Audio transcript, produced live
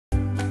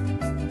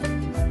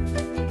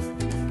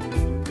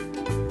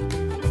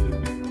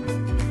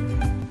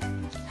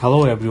Hello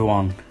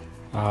everyone,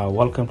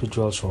 welcome to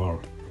jewels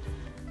world.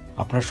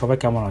 আপনারা সবাই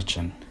কেমন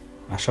আছেন?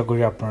 আশা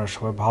করি আপনারা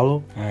সবাই ভালো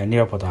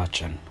নিরাপদে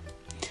আছেন।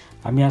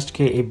 আমি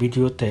আজকে এই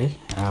ভিডিওতে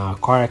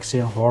কার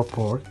অ্যাক্সিডেন্ট হওয়ার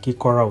পর কী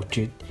করা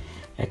উচিত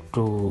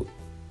একটু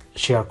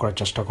শেয়ার করার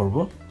চেষ্টা করব।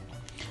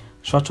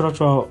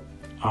 সচরাচর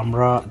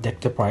আমরা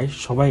দেখতে পাই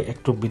সবাই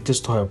একটু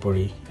বিধ্বস্ত হয়ে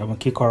পড়ি এবং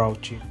কী করা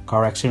উচিত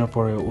কার অ্যাক্সিডেন্টের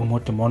পরে ওই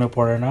মুহূর্তে মনে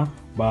পড়ে না,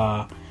 বা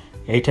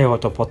এইটাই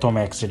হয়তো প্রথম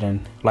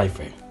অ্যাক্সিডেন্ট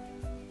লাইফে।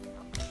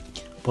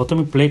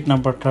 প্রথমে প্লেট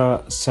নাম্বারটা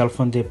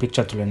সেলফোন দিয়ে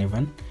পিকচার তুলে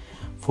নেবেন।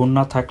 ফোন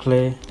না থাকলে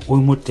ওই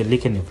মুহূর্তে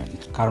লিখে নেবেন,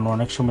 কারণ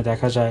অনেক সময়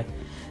দেখা যায়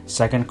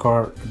সেকেন্ড কার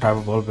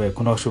ড্রাইভার বলবে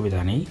কোনো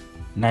অসুবিধা নেই,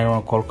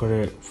 911 কল করে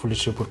পুলিশ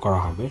রিপোর্ট করা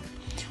হবে।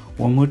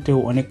 ওই মুহূর্তে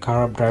অনেক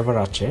খারাপ ড্রাইভার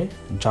আছে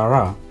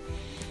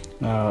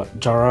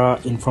যারা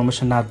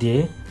ইনফরমেশন না দিয়ে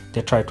they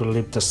try to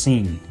leave the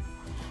scene,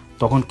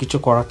 তখন কিছু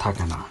করা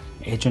থাকে না।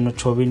 এই জন্য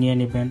ছবি নিয়ে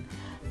নেবেন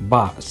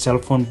বা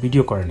সেলফোন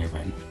ভিডিও করে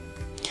নেবেন।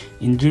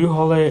 ইনজুরি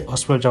হলে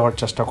হসপিটাল যাওয়ার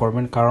চেষ্টা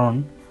করবেন, কারণ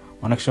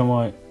অনেক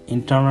সময়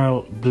ইন্টারনাল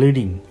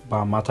ব্লিডিং বা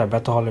মাথায়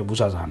ব্যথা হলে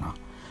বোঝা যায় না।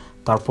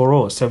 তারপরও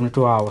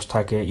 72 আওয়ার্স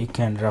থাকে। You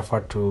can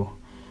refer to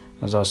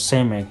the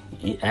same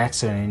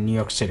accident in new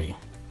York city.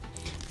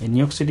 এই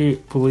নিউ ইয়র্ক সিটি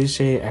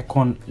পুলিশে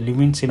এখন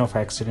লিভিং সিন অফ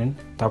অ্যাক্সিডেন্ট,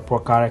 তারপর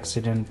কার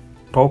অ্যাক্সিডেন্ট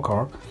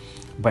টোকার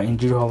বা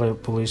ইনজুরি হলে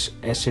পুলিশ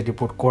এসে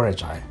রিপোর্ট করে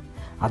যায়।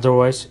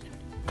 Otherwise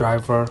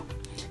driver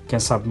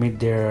can submit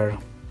their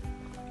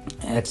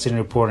accident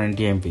report in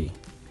DMV.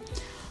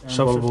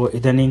 বলবো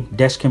ইদানিং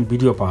ড্যাশক্যাম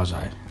ভিডিও পাওয়া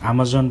যায়,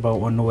 অ্যামাজন বা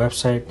অন্য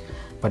ওয়েবসাইট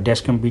বা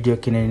ড্যাশক্যাম ভিডিও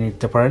কিনে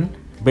নিতে পারেন।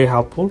 Very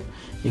helpful.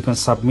 You can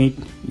submit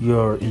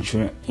your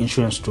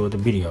insurance to the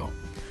video.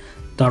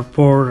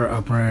 তারপর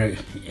আপনার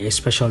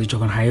স্পেশালি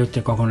যখন হাইওয়েতে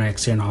কখনো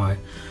অ্যাক্সিডেন্ট হয়,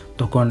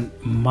 তখন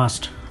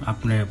মাস্ট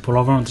আপনি পুল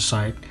over on the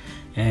side,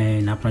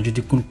 and আপনার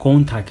যদি কোন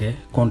থাকে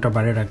কোনটা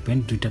বাইরে রাখবেন,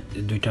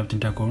 দুইটা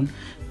তিনটা কোন,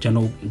 যেন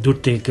দূর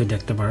থেকে কেউ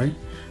দেখতে পারে।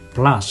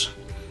 Plus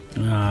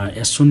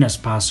as soon as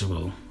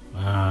possible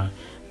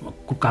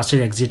খুব কাছের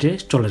এক্সিটে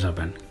চলে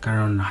যাবেন,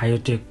 কারণ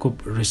হাইওয়েতে খুব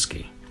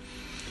রিস্কি।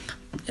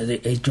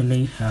 এই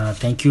জন্যই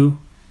thank you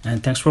and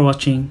thanks for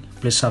watching.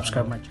 Please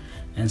subscribe my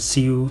and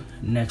C you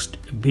next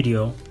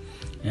video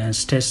and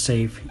stay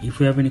safe. If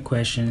you have any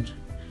questions,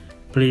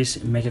 please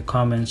make a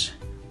comments,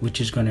 which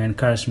is going to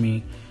encourage me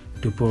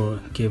to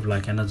give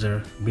like another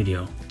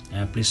video.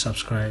 And please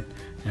subscribe.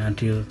 And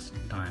until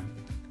time,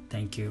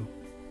 thank you.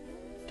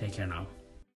 Take care now.